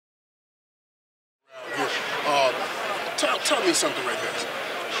tell me something right there.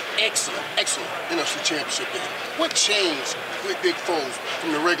 Excellent, excellent NFC Championship game. What changed with Big Foles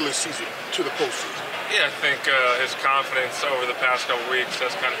from the regular season to the postseason? Yeah, I think his confidence over the past couple weeks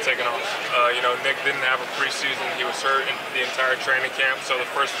has kind of taken off. You know, Nick didn't have a preseason. He was hurt in the entire training camp, so the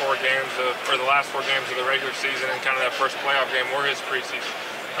first 4 games, or the last 4 games of the regular season and kind of that first playoff game were his preseason.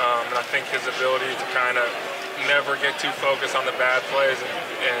 And I think his ability to kind of never get too focused on the bad plays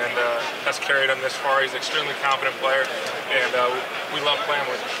and has carried him this far. He's an extremely confident player, and we love playing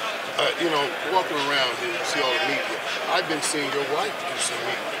with him. You know, walking around here, you see all the media. I've been seeing your wife do some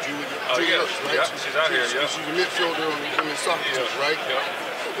media. Julie Ertz, right? Yeah, she's out here, yeah. She's a midfielder on the soccer team, right? Yeah.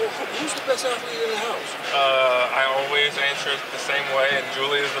 Who's the best athlete in the house? I always answer it the same way, and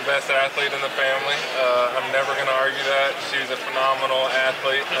Julie is the best athlete in the family. I'm never going to argue that. She's a phenomenal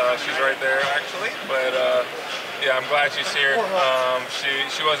athlete. She's right there, actually. But yeah, I'm glad she's here.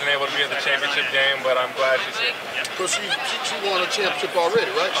 She wasn't able to be at the championship game, but I'm glad she's here. Because she won a championship already,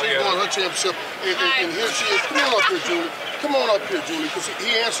 right? She won her championship, and here she is. Come on up here, Julie. Come on up here, Julie, because he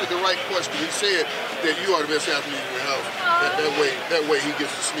answered the right question. He said that you are the best athlete in your house. That way he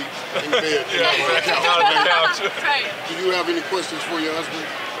gets to sleep in bed. Yeah, on the couch. Right. Do you have any questions for your husband?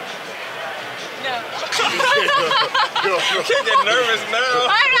 No. You can't get nervous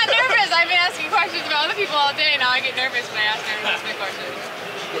now. I'm not nervous. I've been asking questions about other people all day. Now I get nervous when I ask everyone big questions.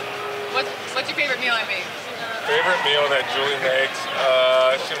 What's your favorite meal I make? Favorite meal that Julie makes?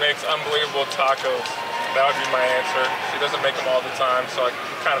 She makes unbelievable tacos. That would be my answer. She doesn't make them all the time, so I'm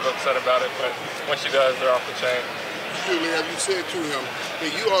kind of upset about it, but when she does, they're off the chain. Julie, have you said to him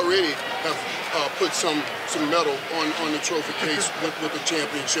that you already have put some metal on the trophy case with the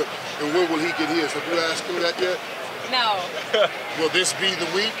championship, and when will he get his? Have you asked him that yet? No. Will this be the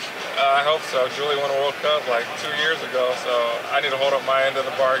week? I hope so. Julie won a World Cup like 2 years ago, so I need to hold up my end of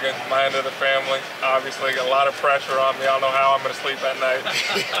the bargain, my end of the family. Obviously, a lot of pressure on me. I don't know how I'm going to sleep at night.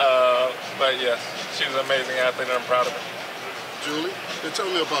 But yes, she's an amazing athlete, and I'm proud of her. Julie,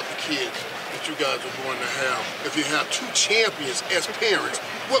 tell me about the kids that you guys are going to have. If you have 2 champions as parents,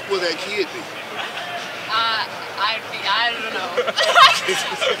 what will that kid be? I don't know.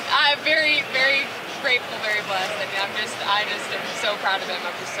 I'm very, very grateful, very blessed. I mean, I just am so proud of him.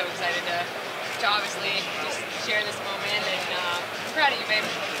 I'm just so excited to obviously just share this moment, and I'm proud of you, babe.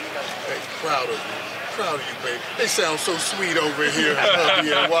 Hey, proud of you. Proud of you, babe. They sound so sweet over here,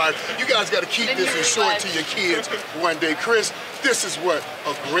 hubby and wife. You guys got to keep this and show it to your kids one day. Chris, this is what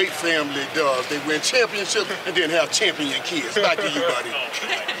a great family does. They win championships and then have champion kids. Back to you, buddy.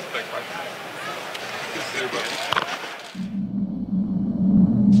 Thanks, Mike. Good to see you, buddy.